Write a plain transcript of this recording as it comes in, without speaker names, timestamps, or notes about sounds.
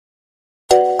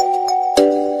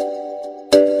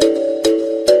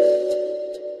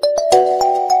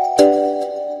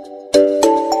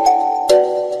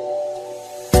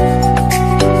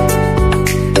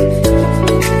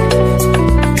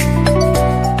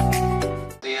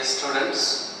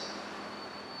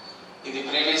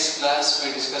Class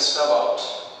we discussed about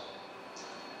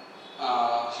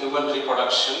human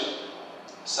reproduction,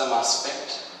 some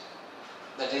aspect,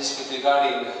 that is with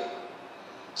regarding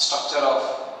structure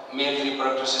of male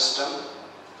reproductive system,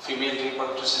 female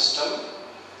reproductive system,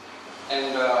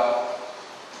 and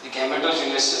the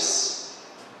gametogenesis,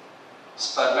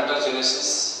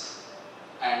 spermatogenesis,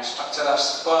 and structure of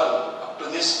sperm. Up to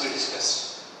this we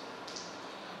discussed.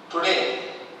 Today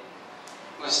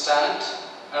we start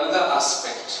another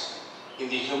aspect in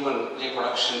the human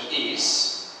reproduction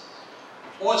is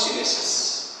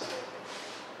oogenesis.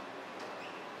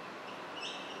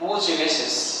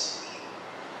 Oogenesis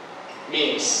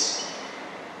means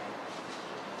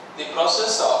the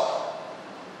process of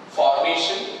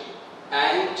formation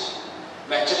and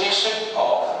maturation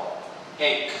of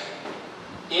egg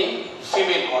in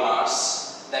female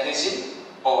gonads, that is in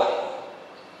ovary.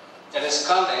 That is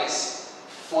called as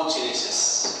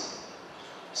oogenesis.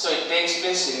 So it takes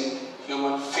place in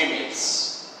human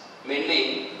females, mainly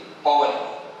in ovary.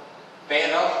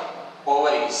 Pair of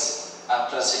ovaries are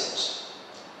present.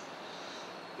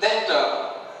 Then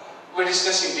we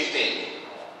discuss in detail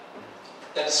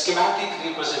that schematic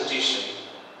representation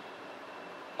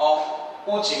of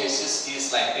oogenesis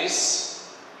is like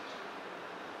this.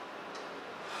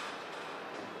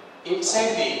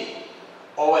 Inside the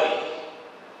ovary,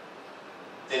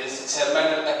 there is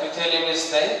germinal epithelium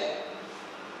is there,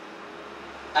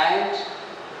 and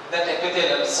that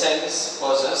epithelial cells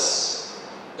possess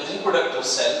reproductive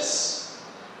cells,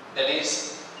 that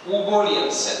is oogonium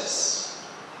cells.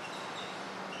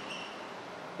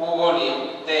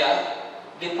 Oogonium, they are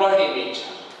diploid in nature.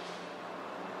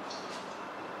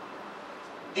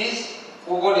 These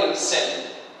oogonium cells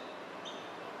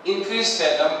increase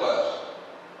their number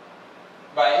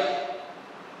by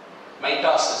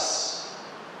mitosis.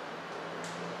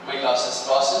 Mitosis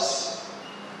process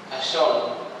has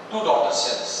shown two daughter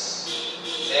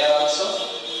cells. They are also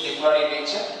diploid in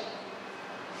nature.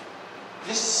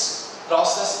 This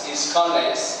process is called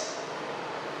as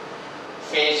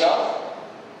phase of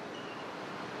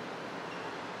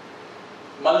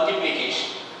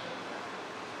multiplication.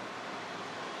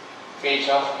 Phase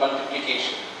of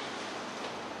multiplication.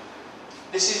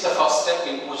 This is the first step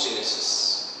in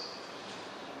oogenesis.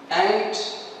 And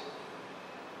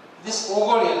this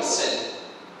oogonium cell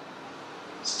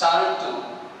started to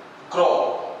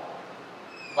grow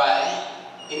by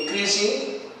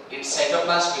increasing its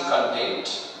cytoplasmic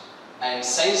content and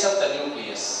size of the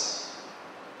nucleus.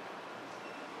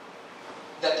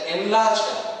 That enlarged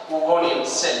oogonium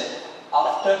cell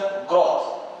after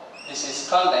growth, this is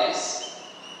called as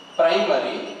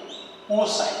primary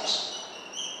oocyte.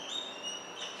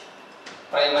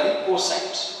 Primary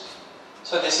oocyte.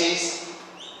 So this is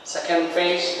second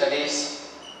phase, that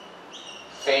is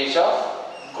phase of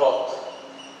growth.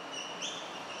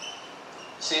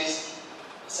 This is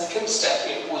second step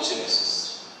in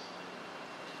oogenesis.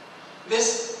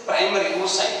 This primary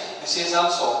oocyte, this is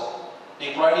also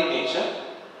diploid in nature.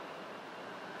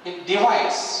 It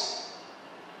divides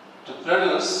to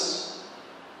produce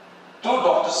two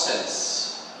daughter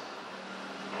cells.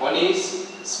 One is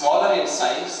smaller in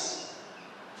size,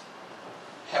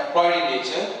 haploid in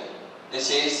nature. This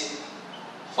is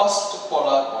first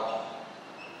polar body.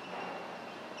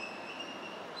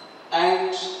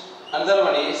 And another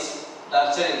one is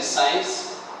larger in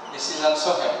size. This is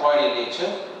also haploid in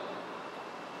nature.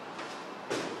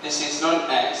 This is known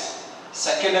as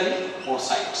secondary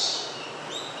oocyte.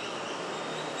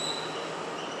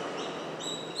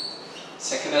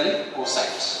 Secondary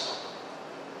oocyte.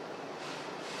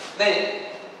 Then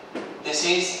this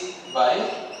is by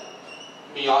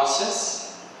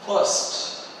meiosis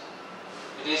first.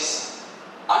 It is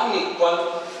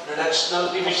unequal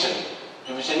reductional division.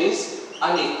 Division is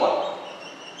unequal.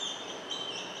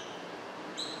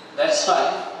 That's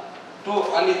why two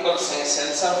unequal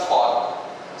cells are formed.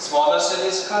 Smaller cell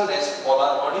is called as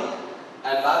polar body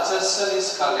and larger cell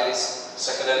is called as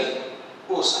secondary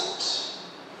oocyte.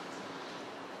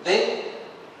 Then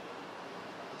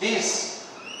this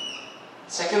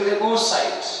secondary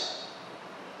oocyte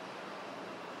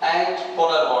and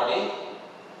polar body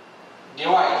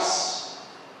divides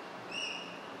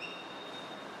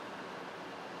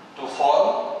to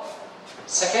form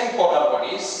second polar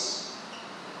bodies.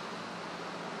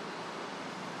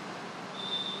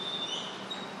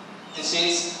 This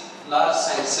is large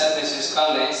size cell. This is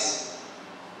called as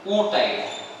oocyte.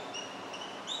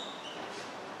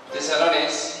 These are known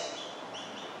as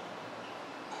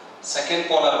second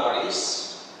polar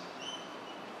bodies.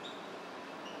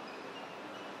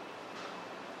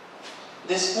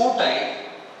 This oocyte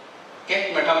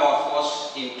get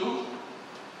metamorphosed into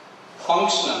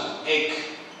functional egg,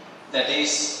 that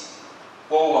is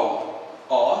ovum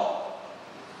or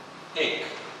egg.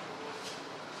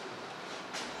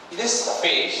 This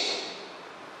phase,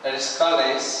 that is called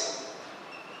as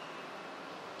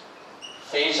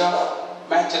phase of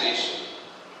maturation.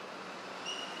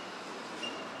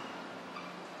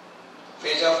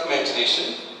 Phase of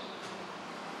maturation.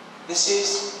 This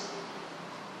is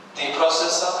the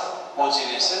process of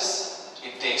oogenesis.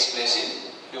 It takes place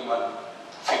in human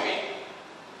female.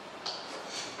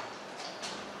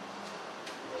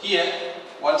 Here,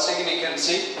 once again you can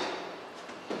see,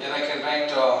 here I can write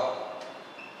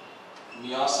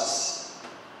meiosis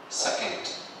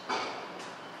second.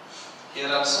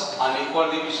 Here also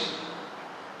unequal division.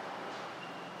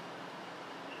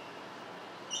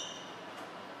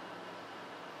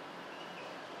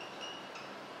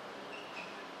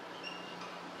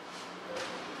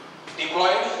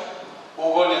 Diploid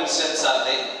oogoneal cells are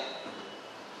there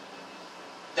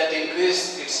that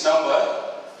increase its number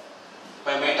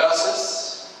by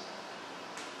mitosis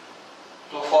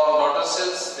to form daughter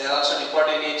cells. They are also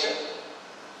diploid in nature.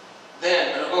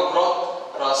 They undergo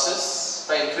growth process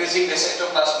by increasing the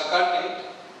cytoplasmic content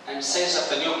and size of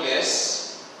the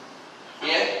nucleus.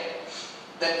 Here,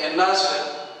 the enlarged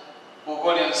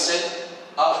oogoneal cell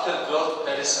after growth,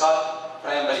 that is called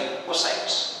primary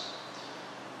oocyte.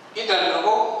 It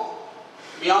undergo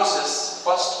meiosis,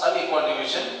 first unequal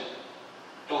division,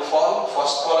 to form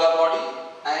first polar body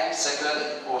and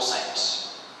secondary oocyte.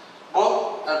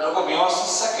 Both undergo meiosis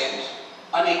second,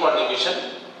 unequal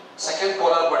division, second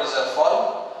polar bodies are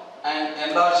formed and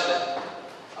enlarged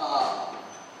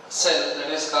cell, that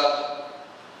is called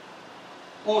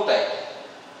oocyte.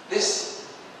 This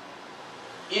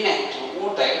inactive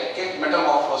oocyte get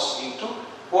metamorphosed into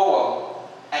ovum,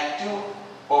 active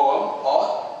ovum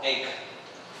or egg.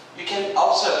 You can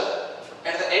observe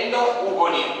at the end of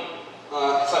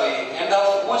end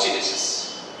of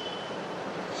oogenesis,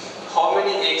 how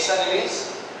many eggs are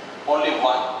released? Only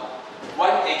one.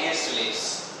 One egg is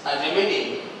released, and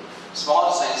remaining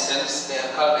small size cells, they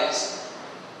are called as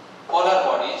polar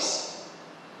bodies.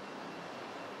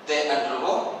 They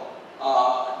undergo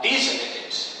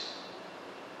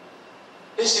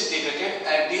disintegrated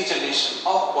and degeneration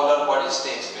of polar bodies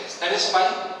takes place. That is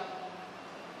why,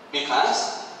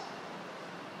 because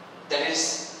there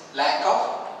is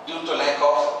due to lack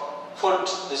of food,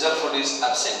 reserve food is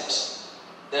absent.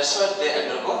 That's why they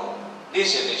undergo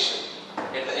degeneration.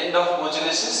 At the end of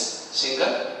oogenesis,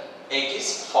 single egg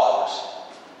is formed.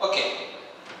 Okay.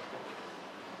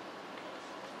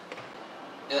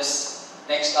 Yes.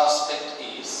 Next aspect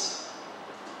is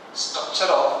structure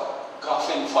of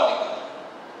Graafian follicle.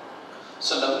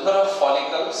 So number of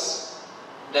follicles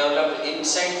developed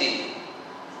inside the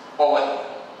ovary,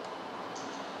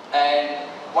 and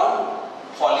one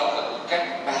follicle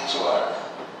get matured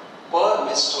per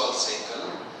menstrual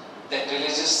cycle that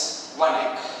releases one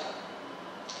egg.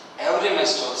 Every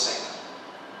menstrual cycle.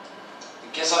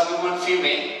 In case of human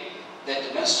female,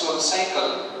 that menstrual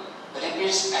cycle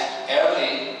repeats at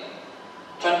every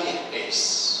 28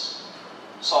 days.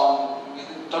 So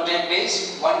within 28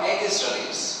 days, one egg is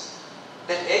released.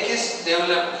 That egg is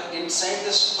developed inside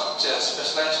the structure,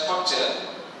 specialized structure,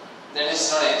 that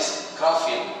is known as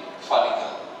Graafian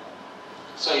follicle.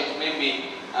 So it may be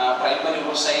primary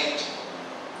oocyte,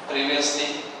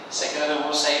 previously secondary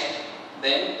oocyte,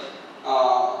 then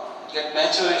get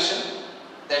maturation,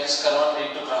 that is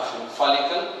converted into Graafian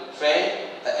follicle, where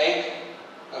the egg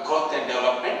growth and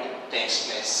development takes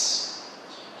place.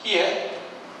 Here,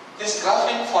 this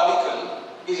Graafian follicle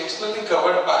is externally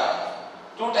covered by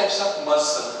two types of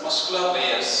muscular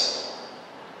layers.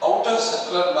 Outer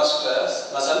circular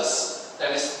muscles,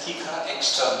 that is theca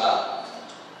externa.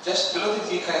 Just below the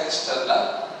theca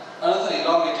externa, another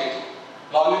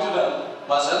longitudinal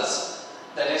muscles,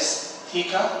 that is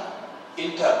theca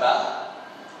interna,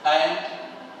 and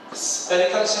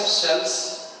spherical shaped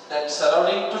cells that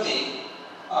surrounding to the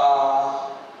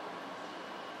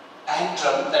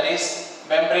antrum, that is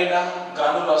membrana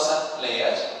granulosa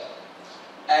layer,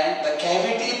 and the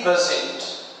cavity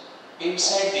present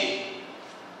inside the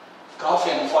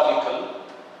Graafian follicle,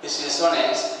 this is known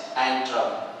as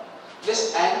antrum.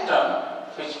 This antrum,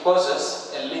 which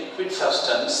possesses a liquid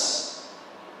substance,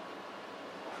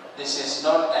 this is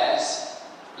known as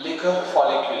liquor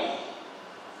folliculi.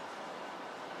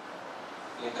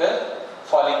 Liquor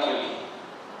folliculi.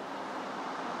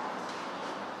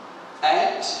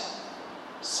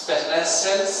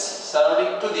 cells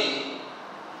surrounding to the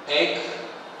egg,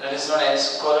 that is known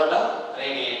as corona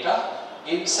radiata.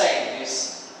 Inside this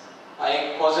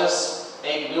egg possesses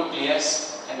egg nucleus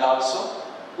and also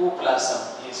ooplasm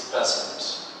is present.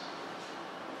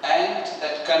 And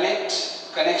that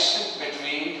connection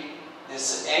between this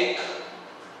egg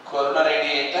corona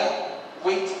radiata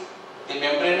with the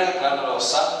membrana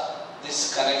granulosa, this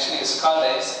connection is called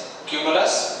as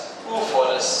cumulus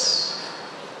oophorus.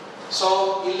 So,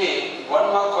 ಇಲ್ಲಿ one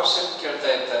more question ಕೇಳ್ತಾ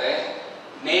ಇರ್ತಾರೆ.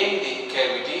 Name the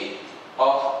cavity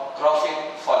of graphene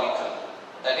follicle,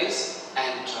 that is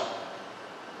antrum.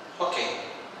 Okay.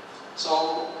 So,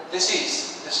 this is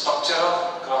the structure of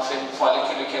graphene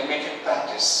follicle. You can make it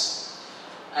practice.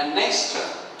 And next,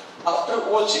 after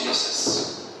oogenesis,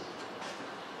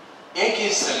 egg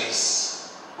is released.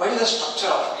 What is the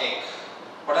structure of egg?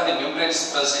 What are the membranes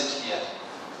present here?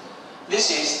 This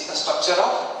is the structure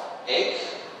of egg,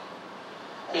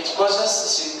 which possesses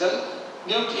a single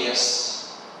nucleus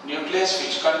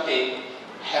which contain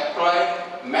haploid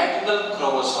maternal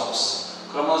chromosomes,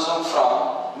 chromosome from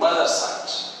mother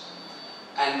side,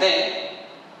 and then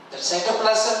the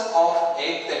cytoplasm of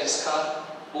egg, that is called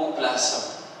ooplasm,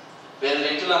 very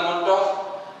little amount of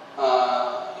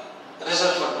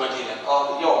reservoir material or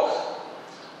yolk,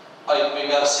 or it may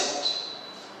be absent.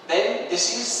 Then this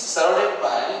is surrounded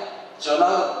by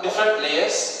different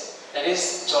layers, that is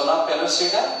zona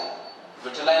pellucida,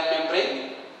 vitelline membrane,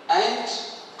 and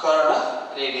corona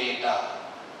radiata,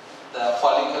 the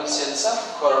follicle cells of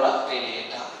corona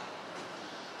radiata.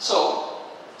 So,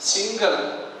 single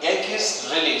egg is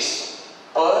released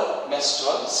per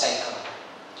menstrual cycle.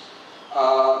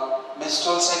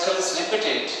 Menstrual cycle is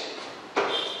repeated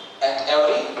at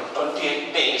every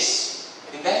 28 days.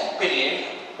 In that period,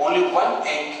 only one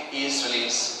egg is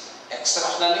released.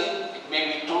 Exceptionally, it may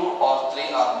be 2 or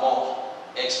 3 or more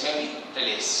eggs may be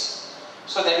released.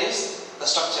 So that is the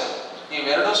structure. ಈ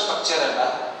ಎರಡು structure ಅನ್ನ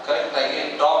correct ಆಗಿ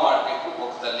draw ಮಾಡಬೇಕು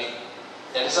ಬುಕ್ದಲ್ಲಿ.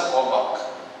 That is a homework.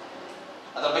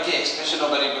 ಅದರ ಬಗ್ಗೆ expression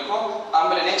ಬರೀಬೇಕು.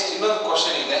 ಆಮೇಲೆ next ಇನ್ನೊಂದು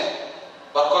ಕ್ವಶನ್ ಇದೆ,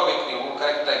 ಬರ್ಕೋಬೇಕು ನೀವು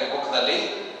ಕರೆಕ್ಟ್ ಆಗಿ ಬುಕ್ದಲ್ಲಿ.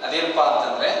 ಅದೇನಪ್ಪಾ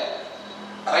ಅಂತಂದ್ರೆ,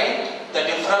 ರೈಟ್ ದ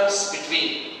ಡಿಫರೆನ್ಸ್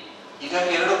ಬಿಟ್ವೀನ್, ಈಗ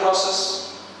ಎರಡು ಪ್ರೋಸೆಸ್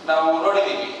ನಾವು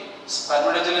ನೋಡಿದೀವಿ.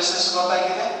 ಸ್ಪರ್ಮಿಡೋಜೆನೆಸಿಸ್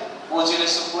ಗೊತ್ತಾಗಿದೆ,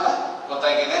 oogenesis ಕೂಡ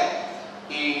ಗೊತ್ತಾಗಿದೆ.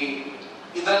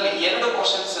 ಇದರಲ್ಲಿ ಎರಡು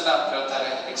ಕ್ವಶನ್ಸ್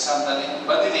ಕೇಳ್ತಾರೆ ಎಕ್ಸಾಮ್ ನಲ್ಲಿ,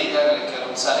 ಬಂದಿದೆ ಈಗಾಗಲೇ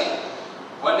ಕೆಲವೊಂದು ಸಾರಿ.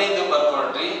 ಒಂದೇದು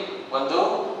ಬರ್ಕೊಳ್ರಿ, ಒಂದು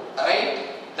right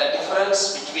the difference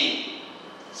between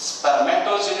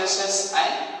spermatogenesis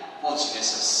and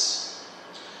oogenesis,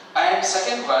 and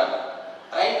second one,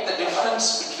 write the difference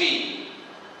between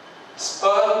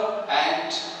sperm and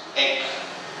egg.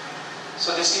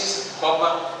 So this is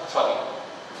homework for you.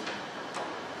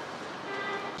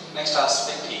 Next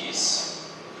aspect is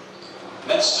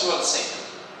menstrual cycle.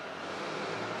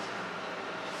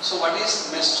 So what is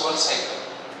menstrual cycle?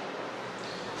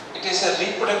 It is a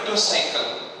reproductive cycle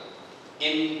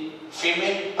in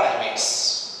female primates.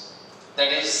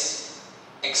 That is,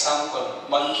 example,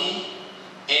 monkey,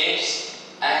 apes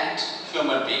and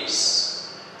human beings.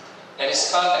 That is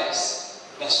called as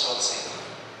menstrual cycle.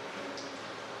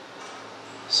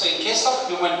 So in case of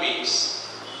human beings,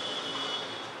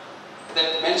 that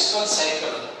menstrual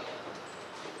cycle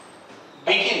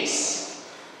begins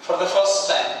for the first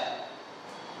time.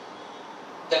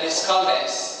 That is called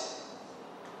as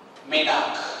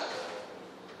menarche.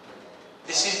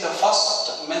 This is the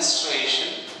first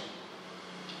menstruation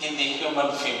in the human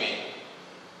female.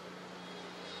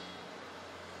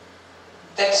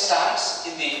 That starts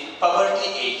in the puberty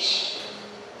age.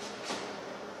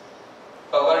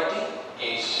 Puberty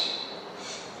age.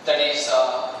 That is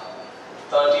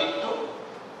 13th to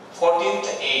 14th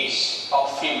age of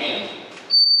female.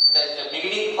 That the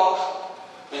beginning of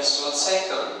menstrual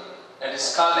cycle, that is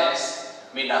called as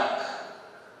menarche.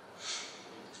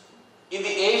 In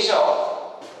the age of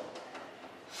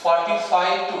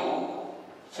 45 to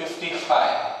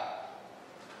 55,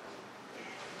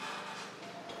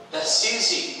 the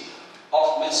ceasing of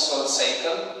menstrual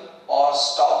cycle or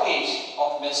stoppage of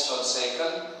menstrual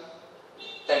cycle,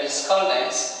 that is called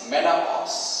as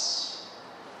menopause.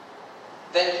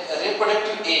 That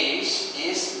reproductive age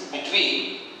is between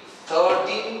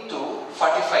 13 to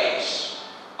 45 age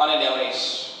on an average.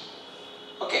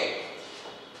 Okay.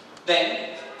 Then,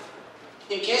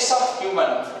 in case of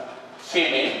human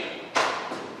female,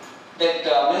 that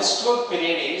menstrual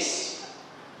period is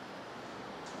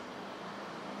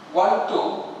 1 to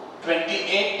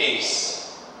 28 days.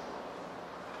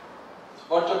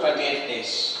 1 to 28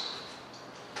 days.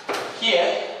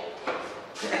 Here,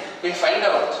 we find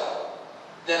out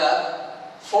there are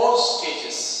 4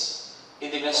 stages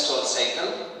in the menstrual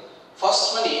cycle.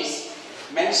 First one is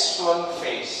menstrual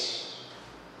phase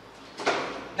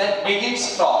that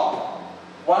begins from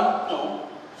 1 to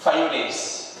 5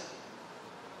 days.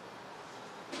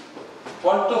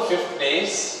 1 to 5th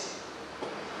days,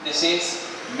 this is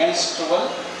menstrual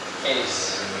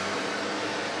phase.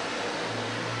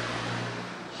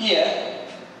 Here,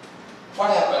 what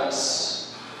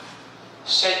happens?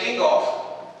 Shedding of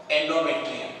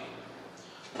endometrium.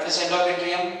 What is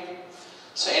endometrium?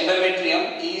 So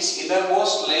endometrium is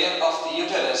innermost layer of the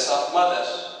uterus of mother.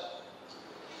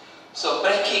 So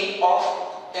breaking of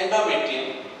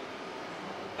endometrium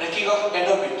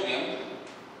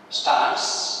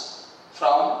starts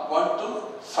from 1 to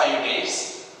 5 days,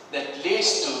 that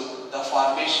leads to the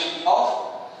formation of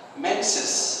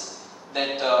menses,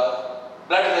 that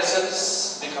blood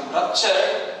vessels become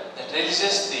ruptured, that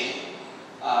releases the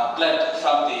blood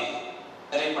from the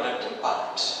reproductive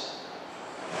part.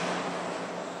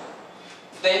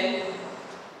 Then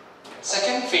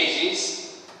second phase is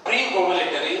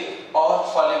pre-ovulatory or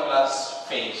follicular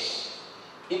phase.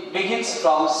 It begins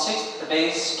from 6th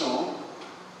days to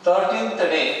 13th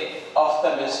day of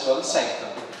the menstrual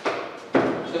cycle.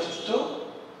 5th to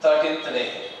 13th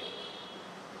day.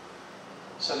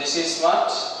 So this is what?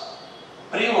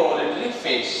 Pre-ovulatory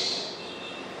phase.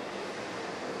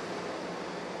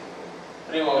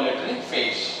 Pre-ovulatory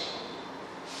phase.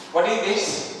 What is this?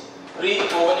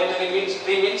 Pre-ovulatory means,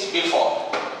 pre means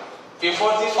before.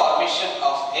 Before the formation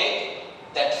of egg,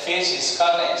 that phase is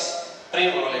called as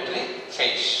pre-ovulatory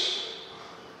phase.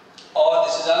 Or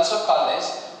this is also called as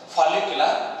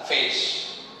follicular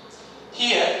phase.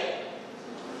 Here,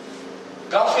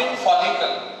 growth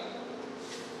follicle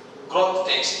growth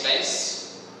takes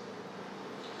place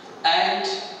and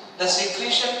the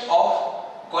secretion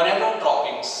of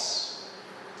gonadotropins.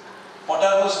 What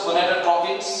are those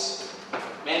gonadotropins?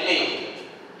 Mainly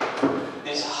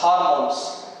these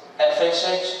hormones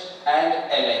FSH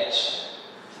and LH.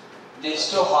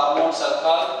 These two hormones are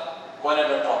called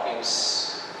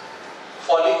gonadotropins.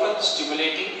 Follicle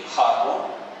stimulating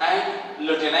hormone and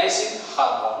luteinizing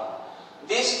hormone.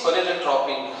 These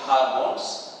gonadotropin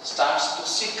hormones starts to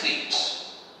secrete,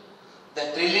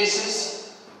 that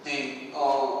releases the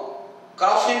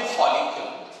growth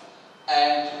follicle,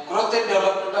 and growth and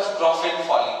development of growth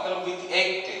follicle with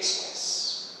egg takes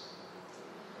place.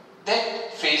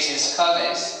 That phase is called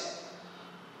as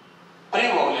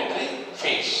pre-ovulatory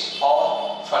phase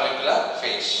or follicular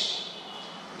phase.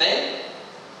 Then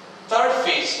third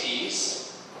phase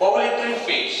is ovulatory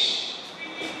phase.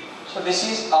 So this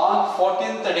is on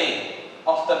 14th day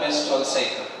of the menstrual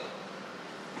cycle.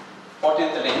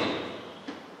 14th day.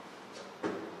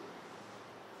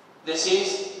 This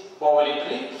is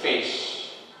ovulatory phase.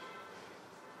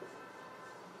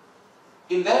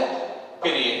 In that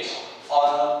period, or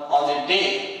on the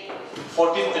day,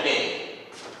 14th day,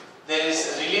 there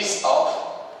is release of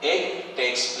egg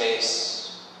takes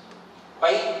place.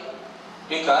 Why?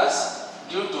 Because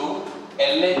due to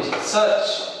LH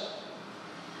surge.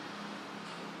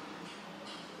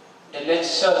 LH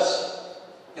surge.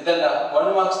 ಇದನ್ನ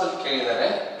 1 marks ನಲ್ಲಿ ಕೇಳಿದ್ದಾರೆ.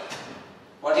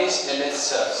 What is LH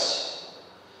surge?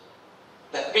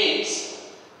 That means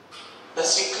the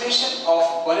secretion of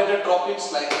gonadotropins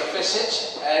like FSH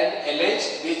and LH,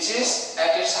 which is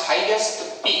at its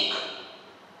highest peak.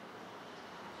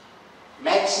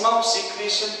 Maximum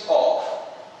secretion of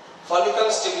follicle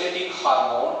stimulating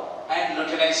hormone and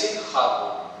luteinizing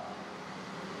hormone,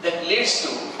 that leads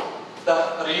to the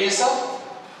release of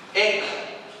egg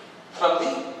from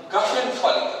the growth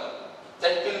follicle,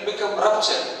 that will become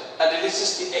ruptured and releases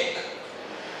the egg.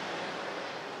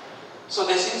 So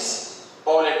this is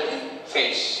ovulatory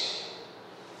phase.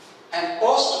 And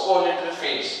post-ovulatory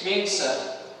phase means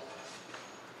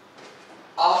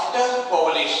after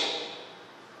ovulation,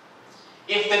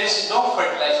 if there is no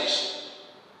fertilization.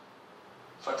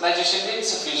 Fertilization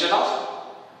means fusion of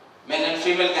male and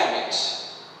female gametes.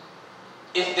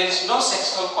 If there is no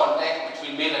sexual contact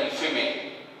between male and female,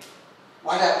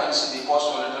 what happens in the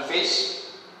post-ovulatory phase?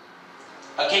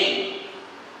 Again,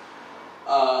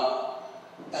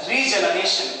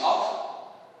 regeneration of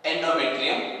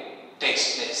endometrium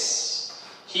takes place.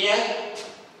 Here,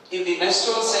 in the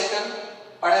menstrual cycle,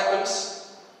 what happens?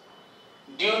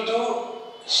 Due to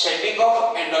shedding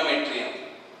of endometrium,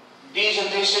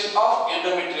 degeneration of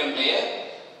endometrium layer,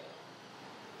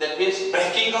 that means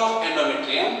breaking of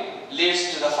endometrium,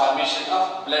 leads to the formation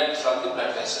of blood from the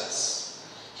blood vessels.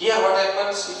 Here what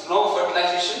happens if no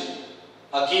fertilization?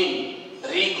 Again,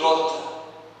 regrowth,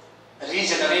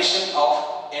 regeneration of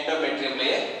endometrium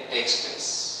layer takes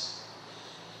place.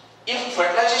 If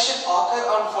fertilization occurs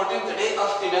on 14th day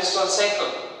of the menstrual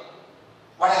cycle,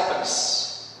 what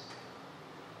happens?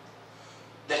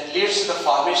 that leads to the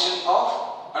formation of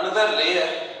another layer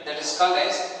that is called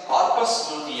as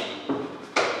corpus luteum.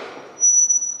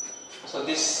 So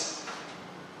this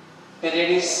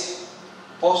period is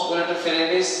post-ovulative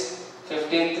period is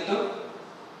 15th to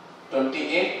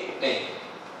 28th day.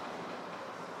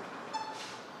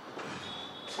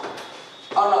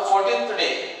 On the 14th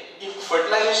day, if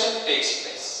fertilization takes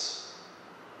place,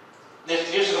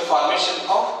 that leads to the formation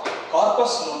of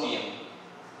corpus luteum.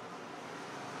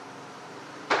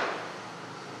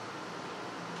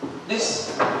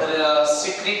 This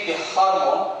secrete the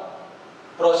hormone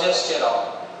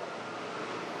progesterone.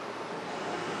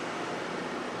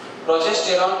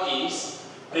 Progesterone is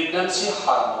pregnancy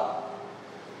hormone.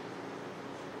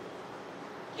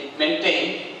 It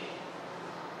maintains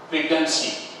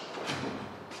pregnancy.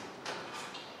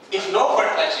 If no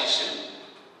fertilization,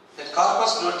 the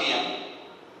corpus luteum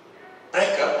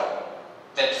break up,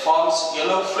 that forms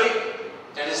yellow fluid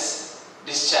that is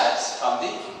discharged from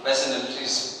the vaginal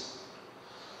region.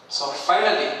 So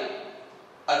finally,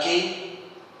 again,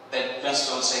 that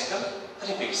menstrual cycle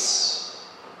repeats.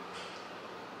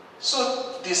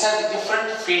 So these are the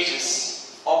different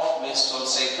phases of menstrual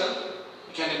cycle.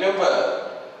 You can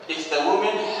remember, if the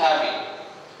woman having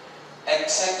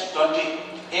exact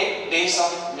 28 days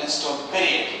of menstrual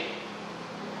period,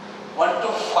 1 to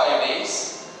 5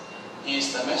 days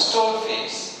is the menstrual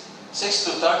phase, 6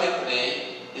 to 30th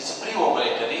day is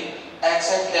pre-ovulatory.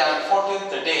 Exactly on 14th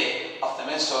day of the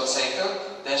menstrual cycle,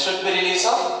 there should be release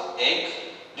of egg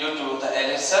due to the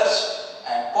LH surge,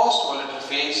 and post-ovulatory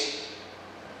phase.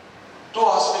 Two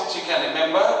aspects you can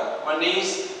remember. One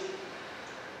is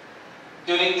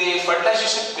during the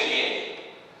fertilization period,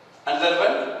 another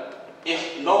one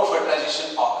if no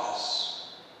fertilization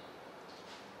occurs.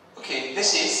 Okay,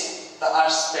 this is the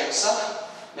aspects of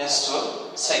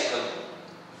menstrual cycle.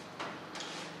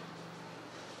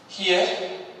 Here,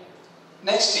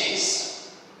 next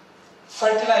is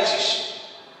fertilization.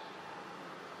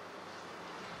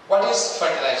 What is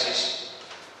fertilization?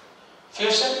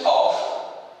 Fusion of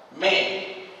male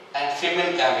and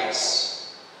female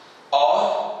gametes,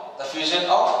 or the fusion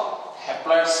of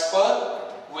haploid sperm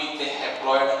with the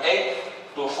haploid egg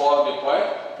to form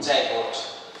diploid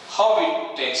zygote. How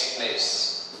it takes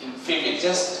place in female?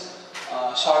 Just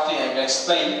shortly I will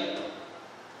explain.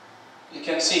 You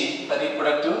can see the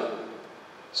reproductive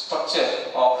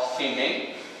structure of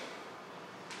female.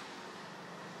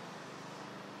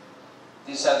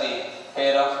 These are the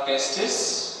pair of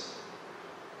testes,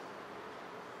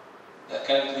 the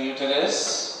connecting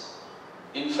uterus,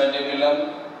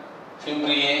 infundibulum,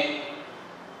 fimbriae,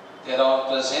 they are all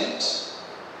present.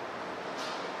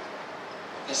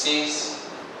 This is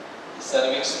the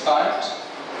cervix part.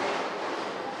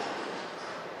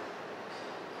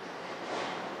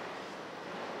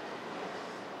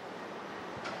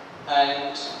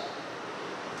 And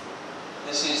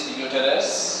this is the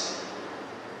uterus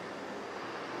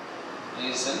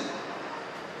region.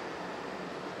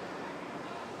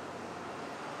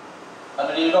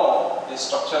 And you know the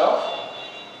structure of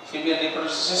female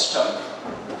reproductive system.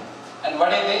 And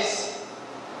what is this?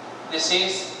 This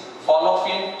is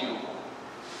fallopian tube,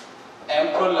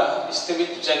 ampulla,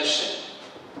 ischemic junction.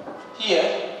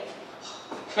 Here,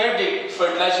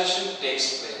 fertilization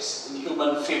takes place in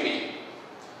human female.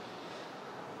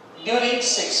 During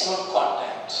sexual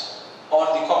contact or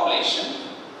the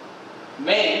copulation,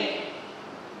 male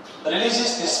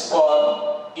releases the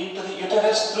sperm into the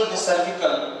uterus through the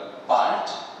cervical part.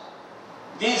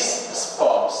 These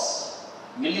sperms,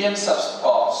 millions of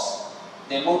sperms,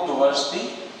 they move towards the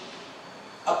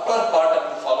upper part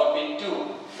of the fallopian tube,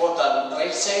 both on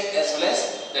right side as well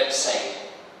as left side.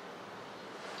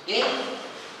 It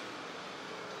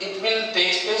will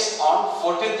take place on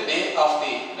 14th day of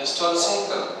the menstrual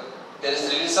cycle. There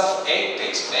is release of egg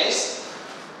takes place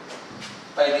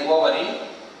by the ovary.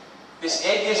 This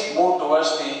egg is moved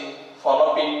towards the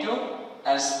fallopian tube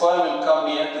and sperm will come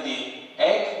near to the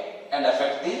egg and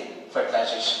affect the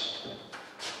fertilization.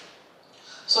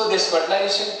 So this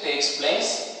fertilization takes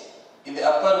place in the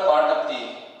upper part of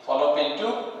the fallopian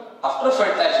tube. After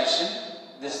fertilization,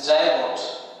 this zygote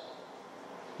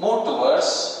moves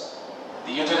towards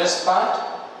the uterus part.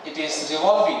 It is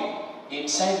revolving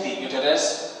inside the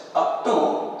uterus up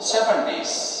to 7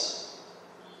 days.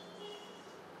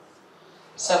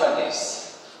 7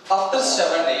 days. After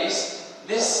 7 days,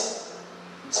 this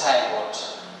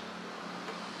zygote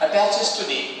attaches to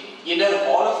the inner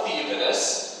wall of the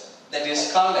uterus, that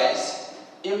is called as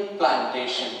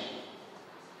implantation.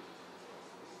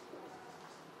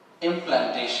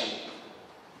 Implantation.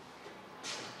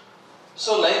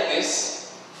 So like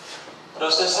this,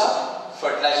 process of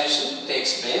fertilization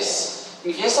takes place.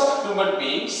 In case of human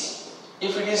beings,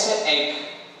 if it is an egg,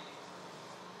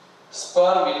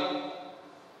 sperm will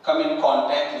come in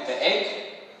contact with the egg.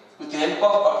 With the help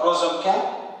of acrosome cap,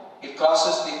 it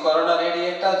crosses the corona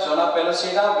radiata, zona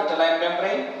pellucida, vitelline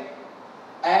membrane,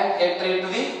 and enter into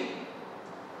the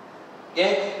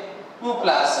egg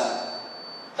ooplasm.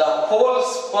 The whole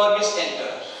sperm is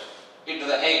entered into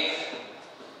the egg,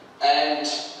 and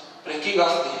breaking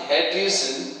of the head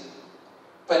region,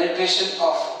 penetration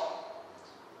of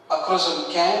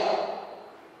acrosome cap,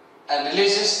 and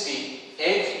releases the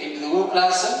egg into the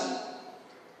ooplasm.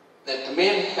 That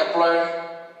male haploid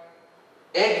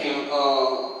egg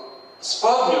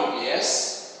sperm nucleus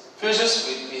fuses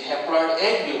with the haploid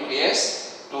egg nucleus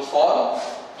to form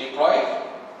diploid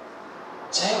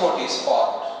zygote is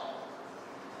formed.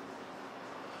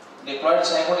 Diploid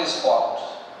zygote is formed.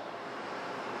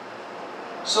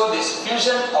 So this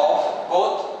fusion of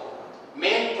both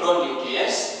male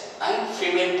pronucleus and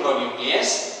female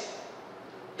pronucleus,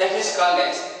 that is called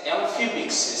as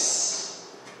amphibixis.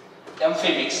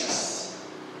 Amphibixis.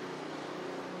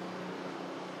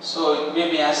 So it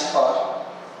may be asked for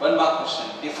one more question.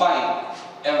 Define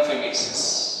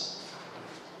amphibixis.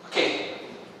 Okay.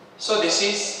 So this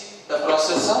is the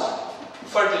process of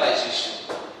fertilization.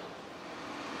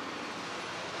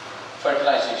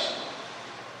 Fertilization.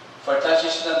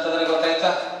 Fertilization ಅಂತಂದ್ರೆ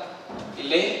ಗೊತ್ತಾಯ್ತಾ?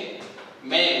 ಇಲ್ಲಿ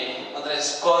ಮೇಲ್ ಅಂದ್ರೆ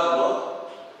sperm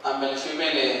ಆಮೇಲೆ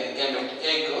female gamete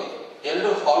egg ಎರಡು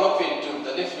Fallopian tube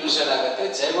ನಲ್ಲಿ fusion ಆಗುತ್ತೆ,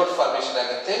 zygote formation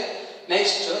ಆಗುತ್ತೆ.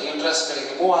 Next uterus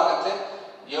ಗಳಿಗೆ ಮೂವ್ ಆಗುತ್ತೆ.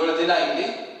 7 ದಿನ ಇಲ್ಲಿ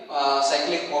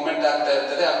ಸೈಕ್ಲಿಕ್ ಮೂವ್ಮೆಂಟ್ ಆಗ್ತಾ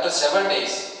ಇರ್ತದೆ. After 7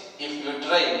 days if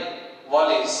uterine wall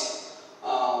is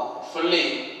fully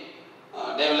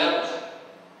developed,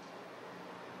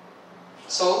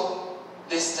 so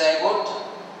this zygote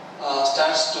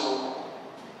starts to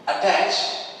attach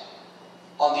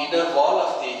on the inner wall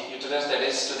of the uterus, that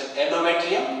is to the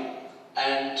endometrium,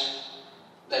 and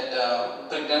that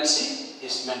pregnancy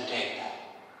is maintained.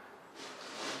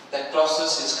 That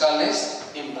process is called as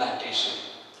implantation.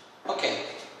 Okay.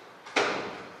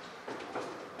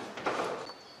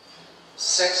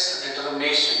 Sex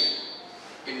determination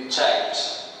in child.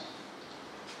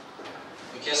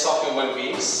 In case of human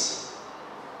beings,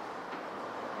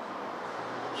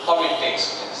 how it takes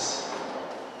place?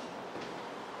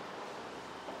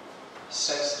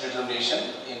 Sex determination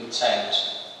in child.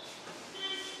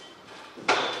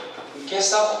 In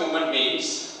case of human beings,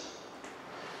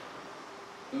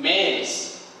 males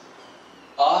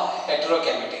are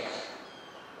heterogametic.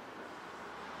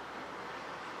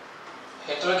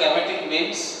 Heterogametic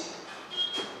means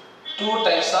 2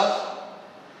 types of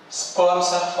sperms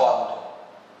are formed.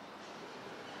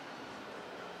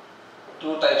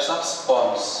 2 types of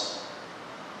sperms.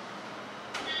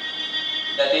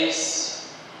 That is,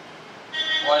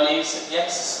 one is X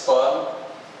sperm,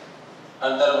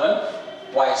 another one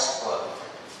Y sperm.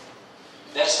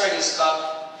 That's why it is called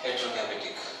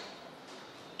heterogametic.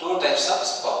 2 types of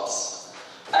sperms.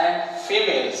 And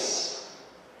females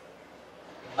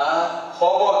are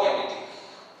homogametic.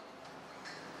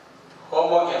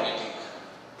 Homogametic.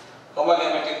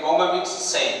 Homogametic. Homo means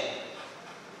same.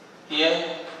 Here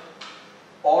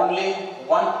only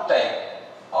one type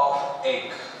of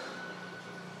egg,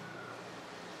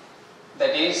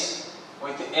 that is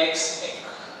with the X egg.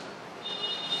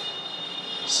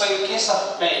 So in case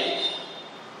of male,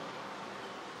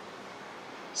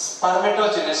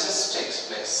 spermatogenesis takes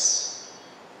place.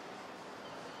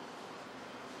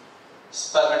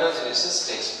 Spermatogenesis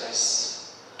takes place.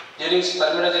 During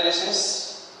spermatogenesis,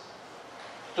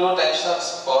 2 types of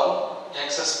sperm,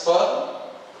 X sperm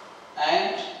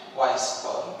and Y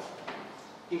sperm.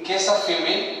 In case of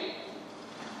female,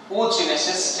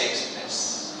 oogenesis takes place.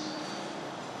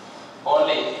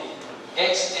 Only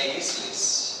X egg is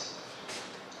released.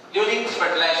 During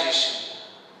fertilization,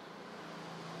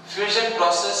 fusion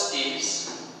process is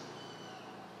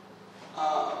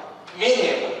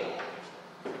variable.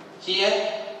 Here,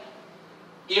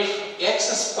 if X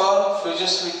sperm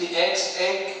fuses with the X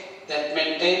egg, that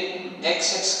maintain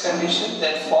XX condition,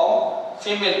 that form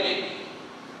female baby.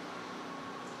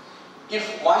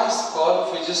 If Y sperm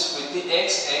fuses with the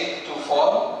X egg to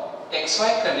form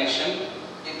XY condition,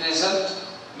 it results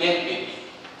male baby.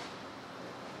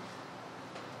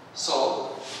 So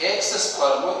X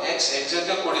sperm X egg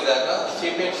ಜೊತೆ ಕೂಡಿದಾಗ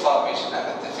female formation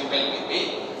ಆಗುತ್ತೆ, female baby.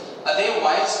 ಅದೇ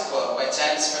Y sperm by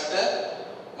chance factor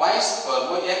Y sperm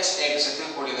X egg ಜೊತೆ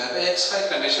ಕೂಡಿದಾಗ XY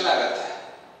condition ಆಗುತ್ತೆ.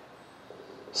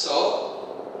 So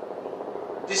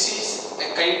this is a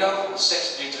kind of sex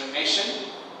determination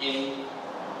in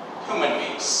human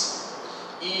beings.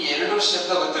 ಈ ಎರಡು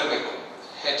ಶಬ್ದ ಗೊತ್ತಿರಬೇಕು,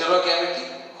 heterogametic,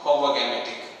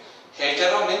 homogametic.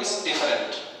 Hetero means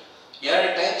different, ಎರಡು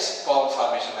ಟೈಪ್ಸ್ ಸ್ಪರ್ಮ್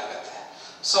ಫಾರ್ಮೇಷನ್ ಆಗುತ್ತೆ.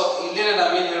 ಸೊ ಇಲ್ಲಿ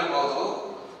ನಾವೇನು ಹೇಳ್ಬೋದು,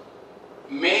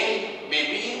 ಮೇಲ್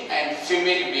baby and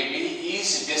female baby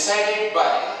is decided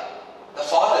by the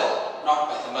father, not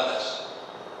by the mother,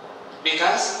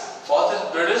 because father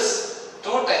produce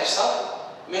two types of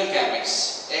male gametes,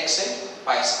 eggs and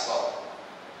pi sperm.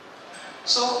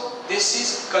 So this is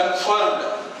confirmed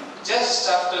just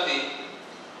after the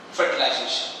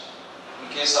fertilization in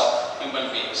case of human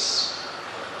beings.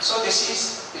 So this is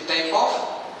the type of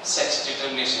sex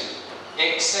determination,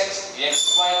 XX,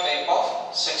 XY type of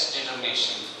sex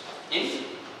determination in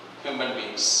human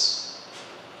beings.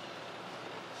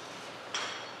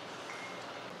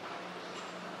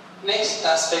 Next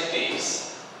aspect is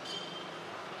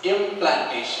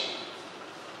implantation.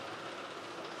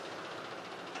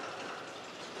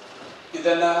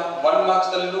 ಇದನ್ನ 1 marks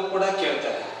ದಲ್ಲೂ ಕೂಡ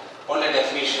ಕೇಳ್ತಾರೆ, ಒಳ್ಳೆ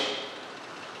definition.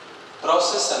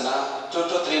 Process ಅನ್ನ 2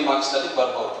 to 3 marks ದಲ್ಲಿ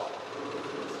ಬರ್ಬೋದು.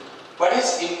 What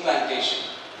is implantation?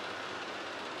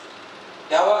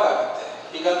 ಯಾವಾಗ ಆಗುತ್ತೆ,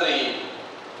 ಹೀಗಂದ್ರೆ ಏನು?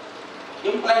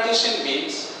 Implantation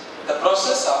means the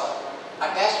process of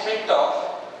attachment of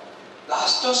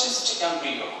blastocyst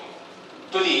embryo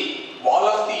to the wall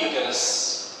of the uterus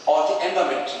or the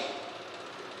endometrium.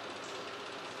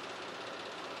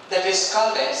 That is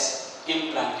called as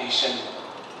implantation.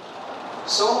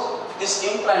 So this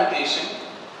implantation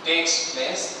takes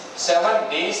place 7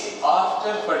 days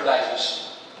after fertilization.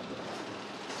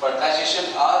 Fertilization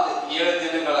ಆದ 7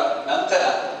 ದಿನಗಳ ನಂತರ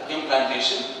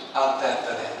implantation ಆಗ್ತಾ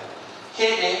ಇರ್ತದೆ.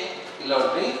 ಹೇಗೆ ಇಲ್ಲ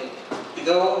ನೋಡ್ರಿ,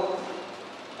 ಇದು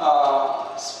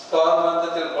sperm ಅಂತ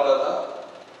ತಿಳ್ಕೊಳ್ಳೋದು,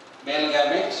 ಮೇಲ್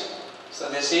gamete. So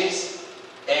this is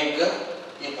egg.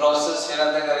 ಈ ಪ್ರೋಸೆಸ್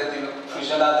ಏನಂತ ಕರಿತೀವಿ,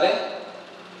 ಫ್ಯೂಷನ್ ಆದರೆ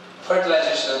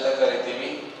ಫರ್ಟಿಲೈಸೇಷನ್ ಅಂತ ಕರಿತೀವಿ.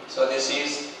 So this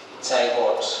is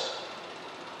zygote.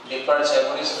 Diploid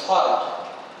zygote is formed.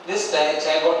 This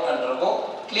zygote undergo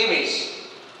cleavage.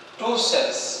 Two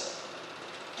cell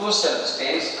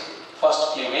stage. First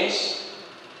cleavage.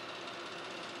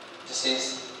 This is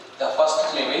the first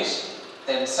cleavage.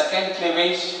 Then second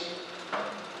cleavage.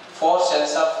 4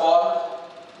 cells are formed.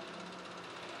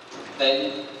 Then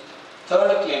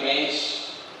third cleavage.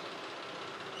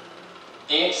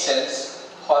 8 cells.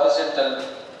 Horizontal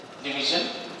division.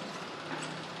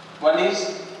 One is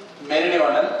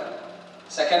meridional,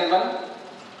 second one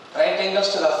right angles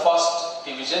to the first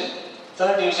division,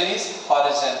 third division is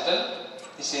horizontal.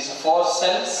 This is 4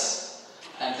 cells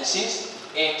and this is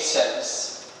 8 cells.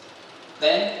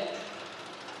 Then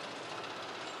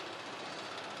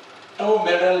 2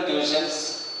 middle divisions.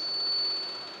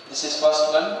 This is first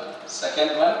one,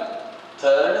 second one,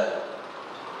 third,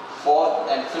 fourth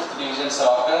and fifth divisions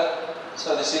are occur.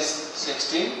 So this is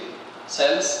 16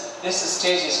 cells. This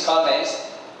stage is called as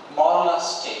Morla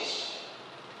stage.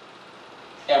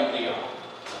 Embryo.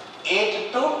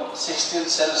 8 to 16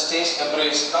 cell stage embryo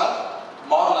is called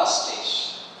Morla stage.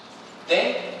 Then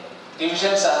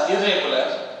divisions are irregular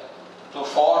to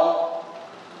form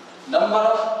number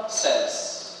of cells.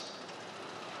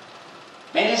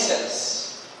 Many cells.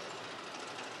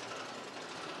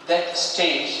 That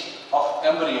stage of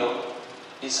embryo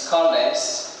is called as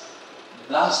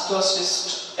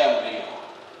blastocyst embryo.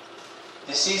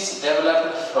 This is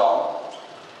developed from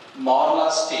Morla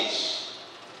stage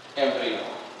embryo.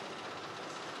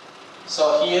 So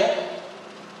here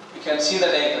you can see the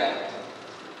diagram.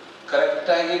 Correct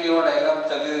agi ನೀವು diagram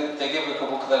ತೆಗಿಬೇಕು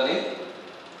book ದಲ್ಲಿ.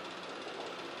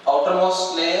 Outermost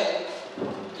layer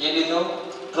ಏನಿದು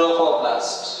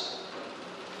trophoblast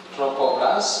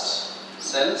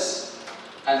cells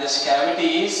and this cavity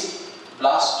is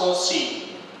blastocoele.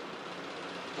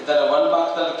 ಇದರ 1 mark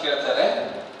ದಲ್ಲಿ ಕೇಳ್ತಾರೆ.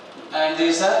 And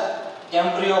there is a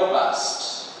embryoblast.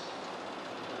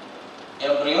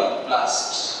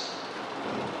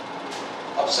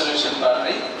 Observation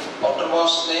boundary.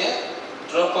 Outermost layer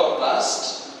trophoblast,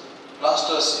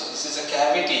 blastocoele. This is a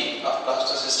cavity of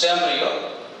blastocyst embryo,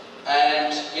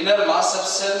 and inner mass of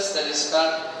cells that is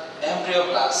called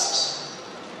embryoblast.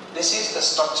 This is the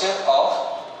structure of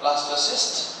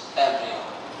blastocyst embryo.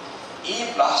 ಈ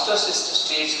blastocyst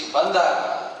stage ಬಂದಾಗ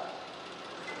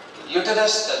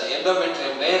uterus ದಲ್ಲಿ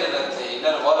endometrium layer ಇರುತ್ತೆ,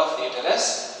 inner wall of the uterus,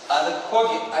 ಅದಕ್ಕೆ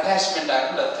ಹೋಗಿ attachment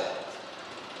ಆಗಿಬಿಡುತ್ತೆ.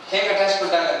 ಹೇಗೆ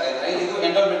attachment ಆಗುತ್ತೆ ಅಂದರೆ, ಇದು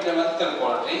ಎಂಡೋಮೆಟ್ರಿಯಂ ಅಂತ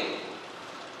ತಿಳ್ಕೊಳ್ರಿ.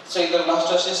 ಸೊ ಇದು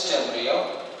blastocyst embryo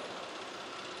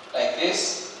ಲೈಕ್ ದಿಸ್.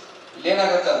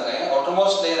 ಇಲ್ಲೇನಾಗುತ್ತೆ ಅಂದರೆ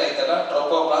ಔಟರ್ಮೋಸ್ಟ್ ಲೇಯರ್ ಐತಲ್ಲ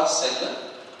ಟ್ರೋಪೋಬ್ಲಾಸ್ಟ್ ಸೆಲ್,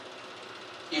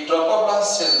 ಈ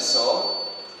ಟ್ರೋಪೋಬ್ಲಾಸ್ಟ್ ಸೆಲ್ಸು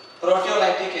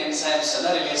ಪ್ರೋಟಿಯೋಲೈಟಿಕ್ ಎನ್ಸೈಮ್ಸ್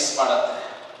ಅನ್ನು ರಿಲೀಸ್ ಮಾಡುತ್ತೆ.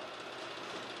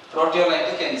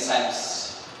 ಪ್ರೋಟಿಯೋಲೈಟಿಕ್ ಎನ್ಸೈಮ್ಸ್,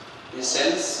 ಈ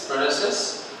cells produces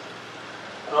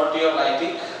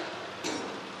proteolytic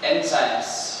enzymes.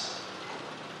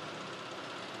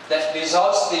 that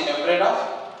dissolves the membrane of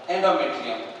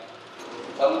endometrium.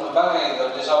 ಒಂದು ಭಾಗ ಇದು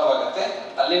ಡಿಸಾಲ್ವ್ ಆಗುತ್ತೆ,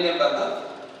 ಅಲ್ಲಿಂದ ಬಂದು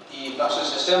ಈ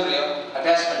ಬ್ಲಾಸ್ಟೋಸಿಸ್ಟ್ ಎಂಬ್ರಿಯೋ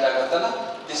ಅಟ್ಯಾಚ್ಮೆಂಟ್ ಆಗುತ್ತಲ್ಲ,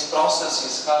 this process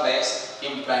is called as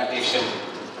implantation.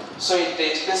 So it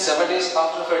takes place 7 days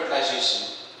after fertilization.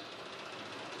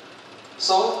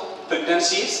 So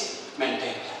pregnancy is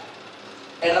maintained.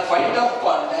 At the point of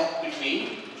contact between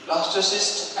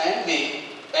blastocyst and the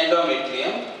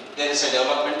endometrium, there is a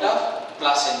development of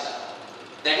placenta.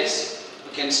 That is,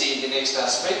 we can see in the next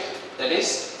aspect, that is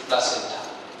placenta.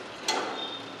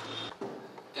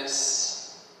 Yes.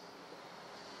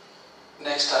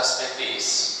 Next aspect is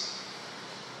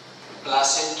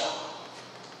placenta.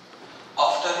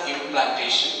 After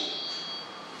implantation,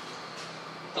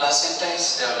 placenta is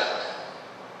developed.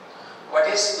 What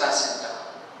is placenta?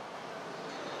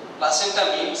 Placenta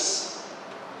means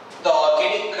the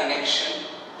organic connection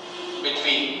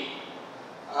between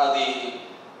the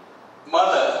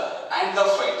mother and the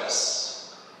fetus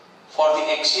for the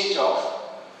exchange of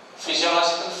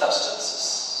physiological substances.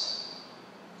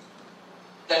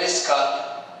 That is called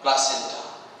placenta.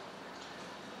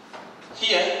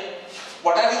 Here,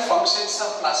 what are the functions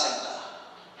of placenta?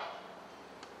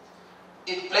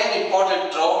 It plays an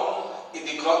important role in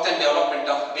the growth and development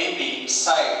of baby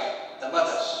inside the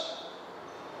mother.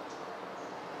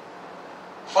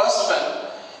 First one,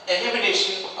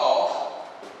 elimination of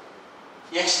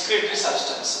excretory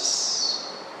substances.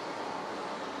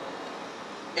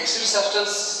 Excretory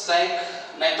substances like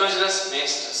nitrogenous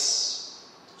wastes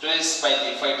released by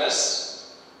the fetus,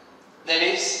 that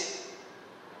is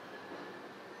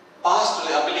passed to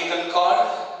the umbilical cord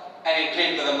and enter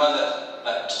into the mother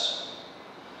blood.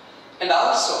 And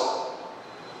also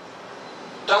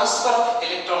transfer of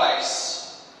electrolytes,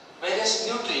 various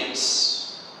nutrients,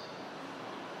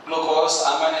 glucose,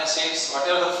 amino acids,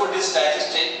 whatever the food is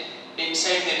digested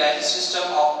inside the digestive system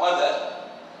of mother,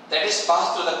 that is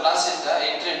passed through the placenta,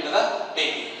 enter into the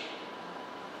baby.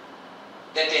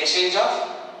 That exchange of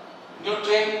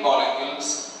nutrient molecules,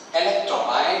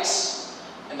 electrolytes,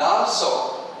 and also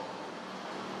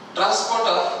transport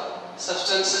of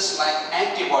substances like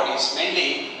antibodies, mainly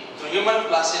to human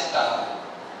placenta.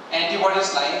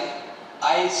 Antibodies like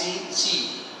IgG,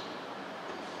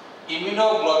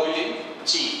 immunoglobulin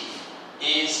G,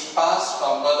 is passed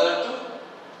from mother to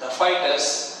the fetus.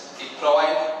 It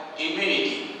provides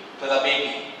immunity to the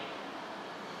baby.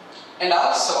 And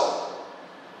also,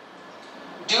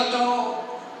 due to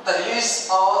the release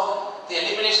or the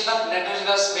elimination of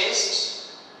nitrogenous waste,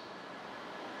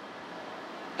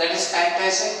 that is act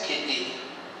as a kidney,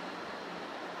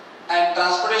 and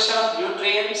transportation of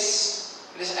nutrients,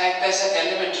 it is act as an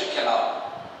alimentary canal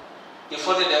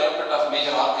before the development of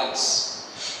major organs.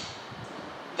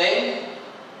 Then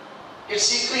it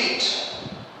secretes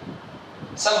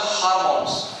some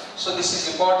hormones. So this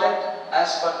is important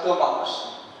as per 2 markers.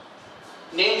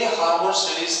 Name the hormones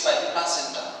released by the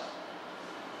placenta.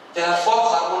 There are 4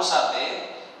 hormones are there: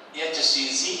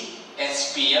 HCG,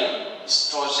 HPL,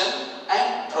 estrogen,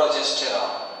 and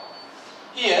progesterone.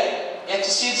 Here,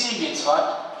 HCG means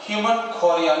what? Human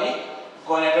chorionic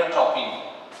gonadotropin.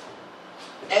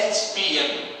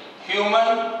 HPL, human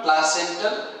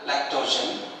placental lactogen.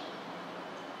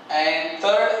 And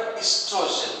third,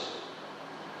 estrogen,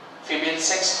 female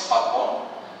sex hormone.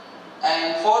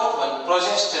 And fourth one,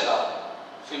 progesterone,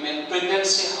 female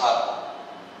pregnancy hormone.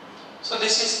 So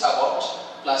this is about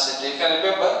placenta. You can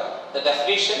remember the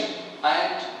definition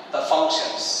and the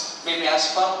functions. Maybe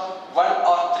ask for 1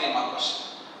 or 3 markers.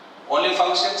 Only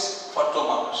functions for 2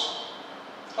 markers.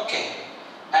 Okay.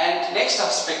 And next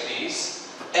aspect is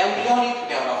embryonic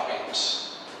development.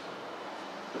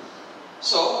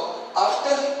 So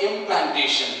after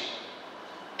implantation,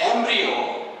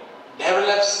 embryo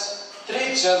develops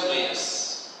 3 germ layers: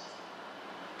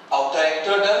 outer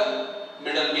ectoderm,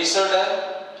 middle mesoderm,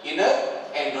 inner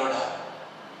endoderm.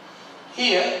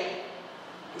 Here,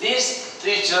 these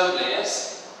 3 germ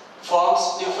layers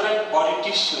forms different body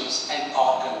tissues and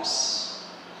organs.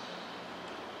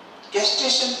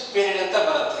 Gestation period anta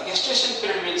barutte. Gestation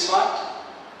period means what?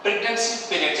 Pregnancy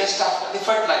period just after the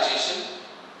fertilization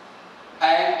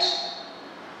and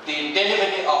the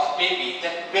delivery of baby.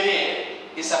 That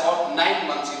period is about 9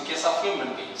 months in case of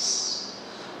human beings.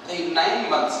 In 9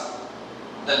 months,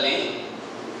 ದಲ್ಲಿ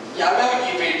ಯಾವ್ಯಾವ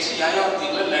events ಯಾವ್ಯಾವ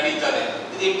ತಿಂಗಳು ನಡೀತಾರೆ,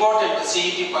 ಇದು important.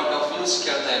 CET point of views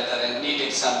ಕೇಳ್ತಾ ಇರ್ತಾರೆ NEET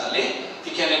exam ನಲ್ಲಿ.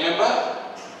 You can remember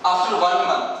after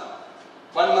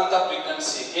 1 month of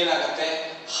pregnancy ಏನಾಗುತ್ತೆ?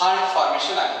 Heart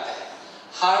formation ಆಗುತ್ತೆ,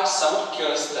 heart sound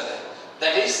ಕೇಳಿಸ್ತದೆ.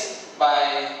 That is by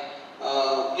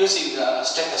using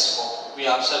stethoscope V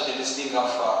observe the listening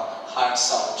of heart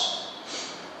sound.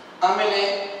 ಆಮೇಲೆ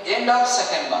end of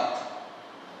 2nd month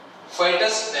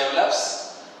fetus develops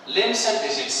limbs and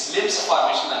digits. Limbs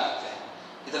formation ಆಗುತ್ತೆ.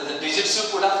 ಇದರ digits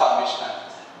ಕೂಡ formation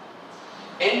ಆಗುತ್ತೆ.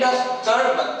 End of third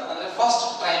month ಅಂದ್ರೆ first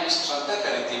trimester ಅಂತ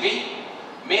ಕರಿತೀವಿ.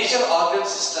 Major organ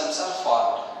systems are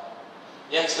formed.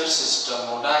 Excretory system,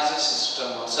 digestive system,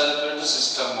 circulatory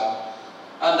system,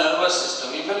 nervous system.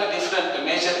 ಇವೆಲ್ಲ different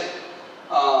major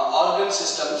organ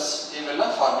systems ಇವೆಲ್ಲ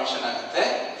formation ಆಗುತ್ತೆ.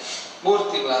 3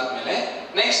 ತಿಂಗಳಾದ್ಮೇಲೆ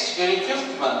next during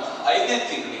 5th month 5ನೇ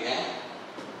ತಿಂಗಳಿಗೆ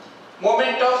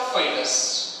movement of fetus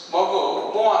ಮಗು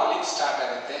move ಆಗ್ಲಿಕ್ಕೆ ಸ್ಟಾರ್ಟ್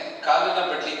ಆಗುತ್ತೆ, ಕಾಲನ್ನ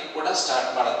ಬಿಡ್ಲಿಕ್ಕೆ ಕೂಡ ಸ್ಟಾರ್ಟ್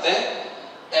ಮಾಡುತ್ತೆ.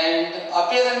 and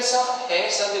appearance of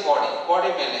hairs on the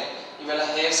body ಮೇಲೆ ಇವೆಲ್ಲ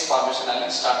hairs formation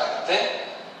ಆಗ್ಲಿಕ್ಕೆ ಸ್ಟಾರ್ಟ್ ಆಗುತ್ತೆ.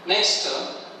 next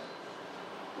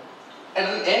at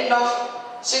the end of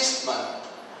 6th month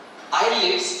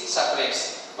eyelids separates.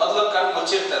 ಮೊದಲು ಕಣ್ಣು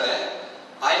ಮುಚ್ಚಿರ್ತದೆ,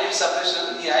 eyelid separation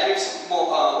ಈ eyelids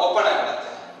ಓಪನ್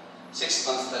ಆಗಿರುತ್ತೆ 6th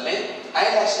month ದಲ್ಲಿ.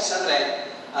 eyelashes ಅಂದ್ರೆ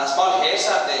small hairs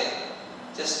are there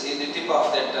just in the tip of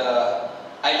that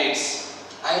eyelids.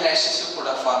 eyelashes ಕೂಡ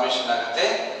formation ಆಗುತ್ತೆ.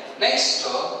 next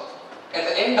at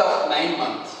the end of 9th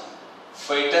month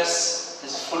fetus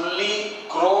is fully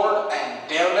grown and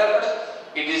developed.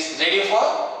 It is ready for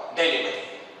delivery.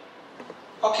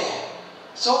 Okay,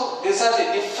 so these are the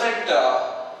different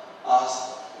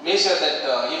major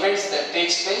events that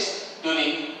takes place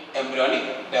during embryonic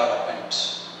development.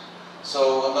 So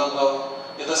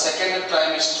ಇದು second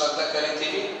trimester ಅಂತ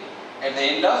ಕರಿತೀವಿ. at the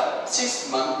end of 6th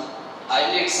month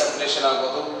eyelid separation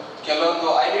ಆಗೋದು. ಕೆಲವೊಂದು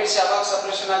eyelids ಯಾವಾಗ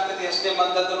separation ಆಗ್ತದೆ ಎಷ್ಟನೇ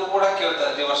month ಅಂತಲೂ ಕೂಡ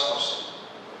ಕೇಳ್ತಾರೆ ರಿವರ್ಸ್ ಕ್ವೆಶ್ಚನ್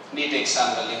ನೀಟ್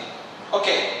ಎಕ್ಸಾಮ್ ಅಲ್ಲಿ.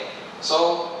 ಓಕೆ, ಸೊ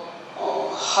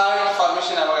ಹಾರ್ಟ್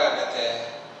ಫಾರ್ಮೇಷನ್ ಯಾವಾಗ ಆಗುತ್ತೆ,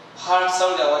 ಹಾರ್ಟ್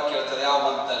ಸೌಂಡ್ ಯಾವಾಗ ಕೇಳ್ತಾರೆ ಯಾವ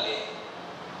ಮಂತ್ ಅಲ್ಲಿ,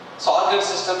 ಸೊ ಆರ್ಗನ್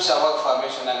ಸಿಸ್ಟಮ್ಸ್ ಯಾವಾಗ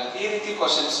ಫಾರ್ಮೇಷನ್ ಆಗುತ್ತೆ, ಈ ರೀತಿ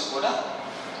ಕ್ವಶನ್ಸ್ ಕೂಡ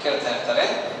ಕೇಳ್ತಾ ಇರ್ತಾರೆ.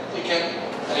 You can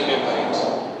remember it,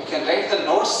 you can write the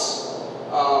notes.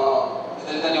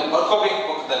 ಇದರಿಂದ ನೀವು ಬರ್ಕೋಬೇಕು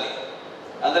ಬುಕ್ದಲ್ಲಿ,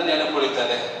 ಅಂದ್ರೆ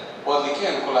ನೆನಪುಳಿತದೆ, ಓದಲಿಕ್ಕೆ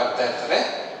ಅನುಕೂಲ ಆಗ್ತಾ ಇರ್ತದೆ.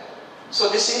 So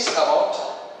this is about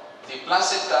the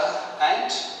placenta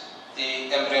and the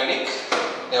embryonic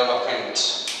development.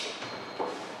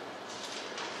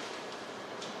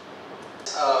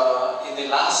 In the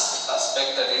last aspect,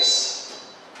 that is,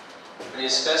 we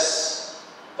discuss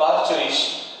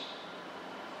parturition.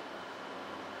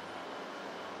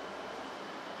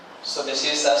 So this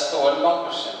is asked one more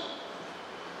question.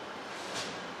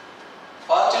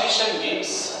 Parturition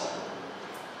means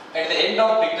at the end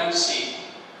of pregnancy,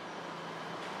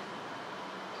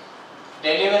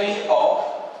 delivery of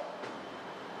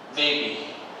baby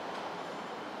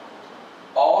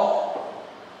or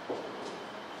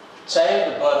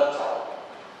childbirth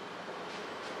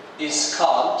is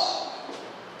called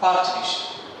parturition.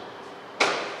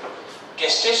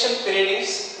 Gestation period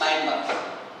is 9 months.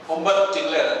 9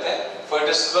 ತಿಂಗಳು ಇರುತ್ತೆ,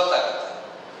 fetus growth ಆಗುತ್ತೆ.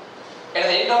 At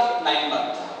the end of 9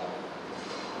 months,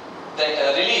 that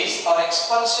release or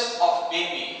expulsion of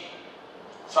baby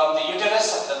from the uterus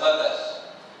of the mother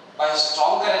by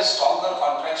stronger and stronger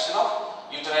contraction of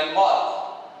uterine wall,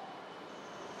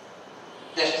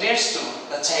 that leads to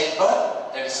the childbirth,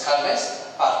 that is called as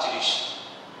parturition.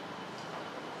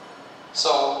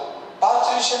 So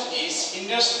parturition is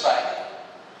induced by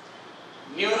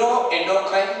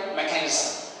neuroendocrine mechanism.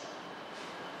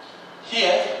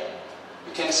 Here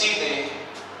you can see the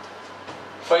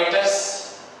fetus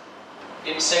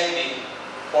inside the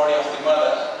body of the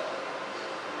mother.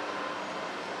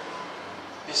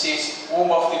 This is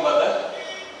womb of the mother,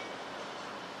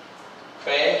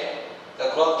 where the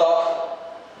growth of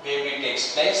baby takes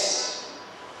place.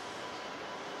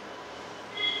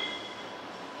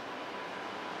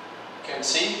 You can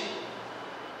see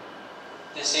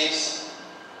this is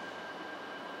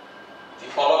the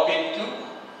fallopian tube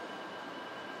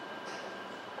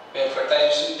where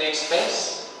fertilization takes place,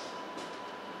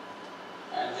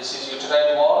 and this is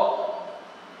uterine wall.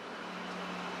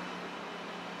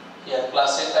 Here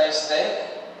placenta is there,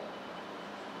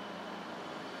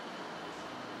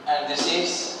 and this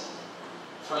is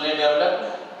fully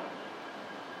developed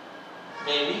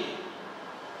baby.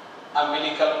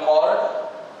 Umbilical cord,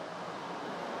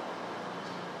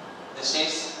 this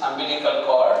is umbilical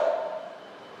cord,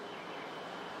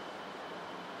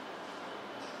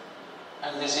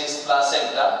 and this is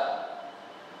placenta,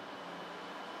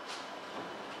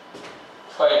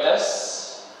 fetus,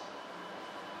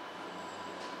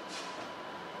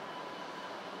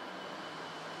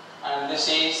 and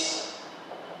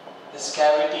this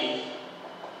cavity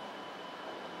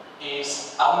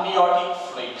is amniotic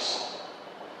fluid.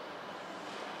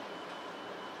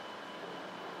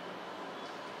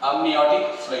 Amniotic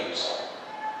fluid.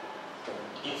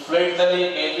 ಈ fluid ದಲ್ಲಿ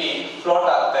baby float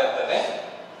ಆಗ್ತಾ ಇರ್ತದೆ,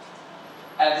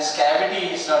 and this cavity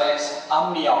is known as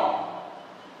amnion.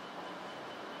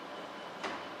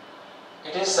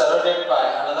 it is surrounded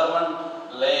by another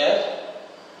one layer.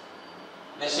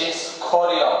 This is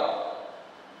chorion.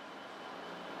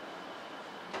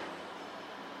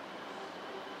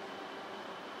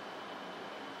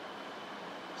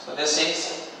 So this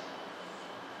is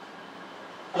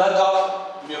plug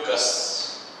of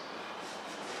mucus.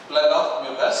 Plug of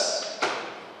mucus.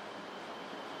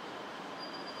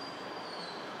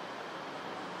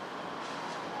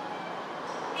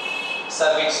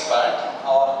 Cervix part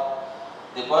or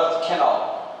the birth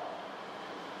canal.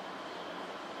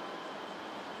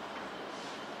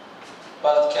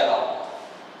 Birth canal.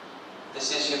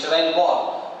 This is uterine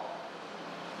wall.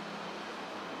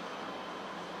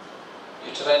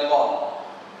 Uterine wall.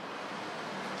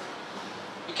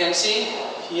 You can see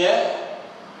here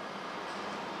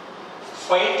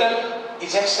fetal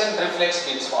ejection reflex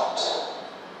means what?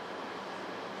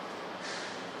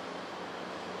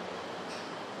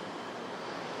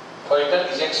 Fetal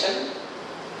ejection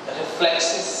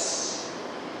reflexes.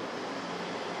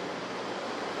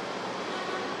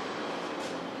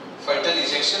 Fetal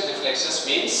ejection reflexes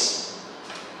means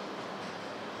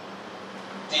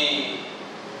the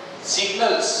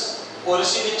signals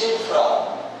originated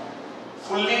from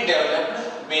fully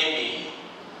developed baby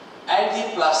and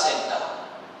the placenta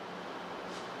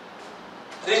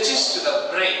reaches to the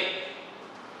brain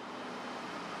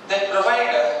that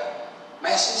provide a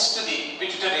message to the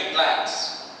pituitary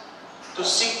glands to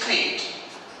secrete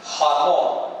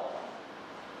hormone,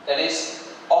 that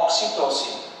is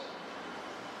oxytocin.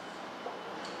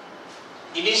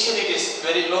 Initially it is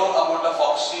very low amount of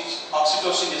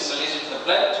oxytocin is released into the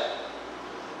blood,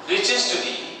 reaches to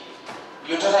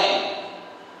the uterine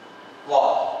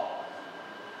wall.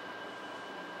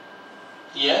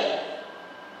 Here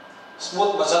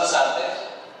smooth muscles are there.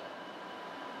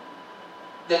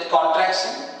 That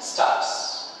contraction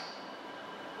starts.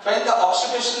 When the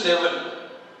oxytocin level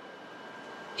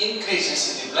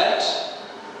increases in the blood,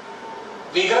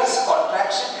 vigorous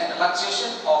contraction and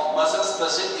relaxation of muscles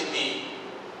present in the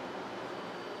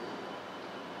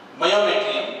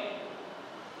myometrium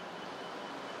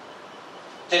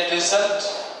that result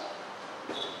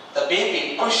the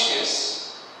baby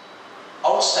pushes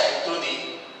outside through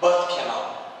the birth canal.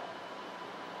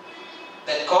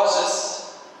 That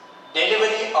causes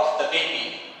delivery of the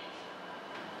baby,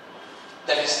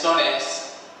 that is known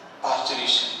as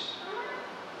parturition.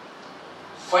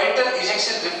 Fetal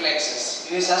ejection reflexes.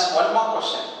 It is asked one more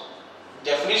question.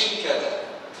 Definition further.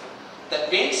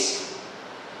 That means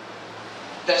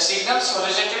that signals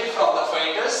originated from the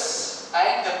fetus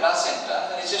and the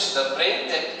placenta reaches the brain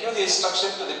that give the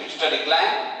instruction to the pituitary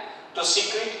gland to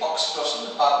secrete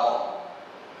oxytocin hormone.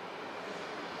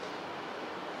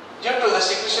 Due to the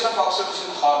secretion of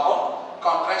oxytocin hormone,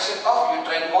 contraction of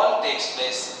uterine wall takes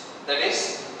place. That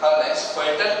is called as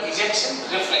fetal ejection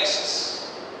reflexes.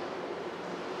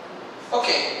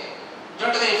 Okay, due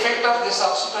to the effect of this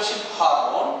oxytocin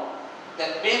hormone,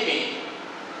 that baby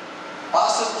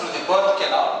passes through the birth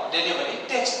canal, delivery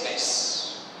takes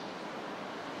place.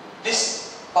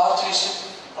 This parturition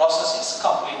process is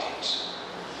completed.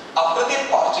 After the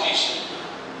parturition,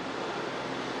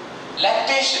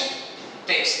 lactation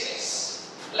takes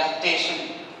place.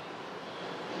 Lactation.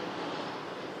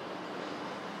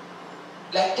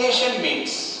 Lactation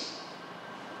means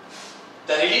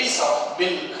the release of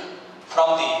milk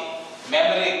from the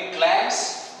mammary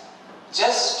glands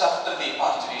just after the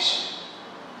parturition.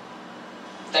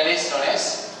 That is known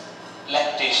as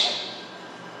lactation.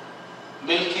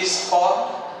 Milk is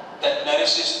formed that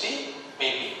nourishes the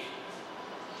baby.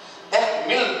 That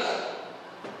milk,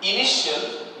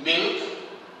 initial milk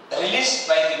released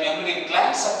by the mammary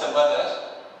glands of the mother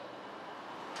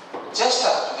just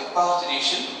after the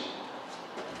parturition,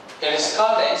 it is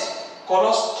called as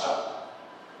colostrum.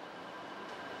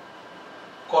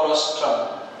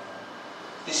 Colostrum.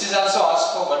 This is also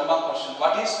asked for one more question.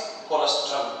 What is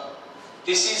colostrum?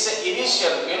 This is the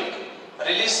initial milk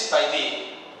released by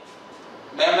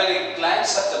the mammary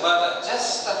glands of the mother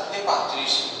just after the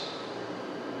parturition.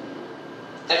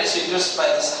 That is induced by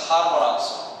this hormone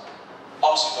also,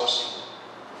 oxytocin.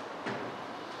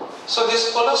 So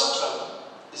this colostrum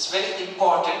is very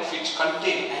important, which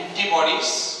contain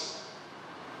antibodies,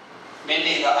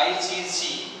 mainly the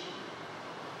IgG.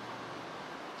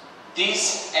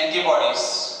 These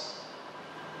antibodies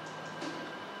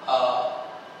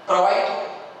provide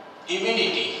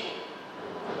immunity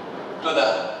to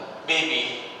the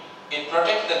baby. It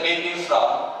protects the baby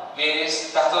from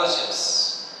various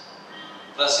pathogens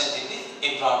present in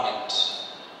the environment.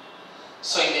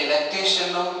 So in the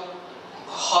lactation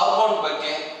hormone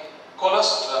ಬಗ್ಗೆ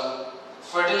colostrum,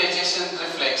 fertilization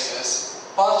reflexes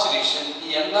ಪಾರ್ಚುಲೇಷನ್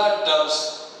ಈ ಎಲ್ಲ terms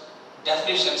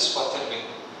definitions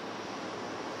ಗೊತ್ತಿರಬೇಕು.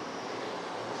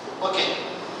 Okay,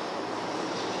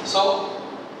 so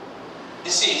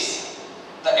this is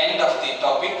the end of the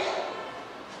topic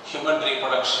human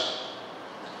reproduction.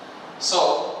 So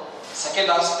second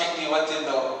aspect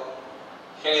ಇವತ್ತಿಂದು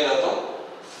ಹೇಳಿರೋದು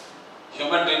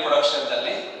human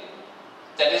ರೀಪ್ರೊಡಕ್ಷನ್ನಲ್ಲಿ,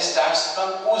 that is starts from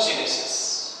oogenesis.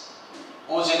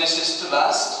 Oogenesis to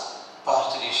last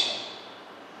parturition.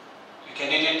 You can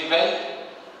read it well,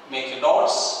 make your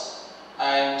notes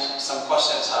and some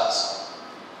questions also.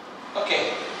 Okay,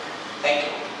 thank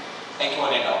you. Thank you,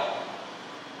 Anita.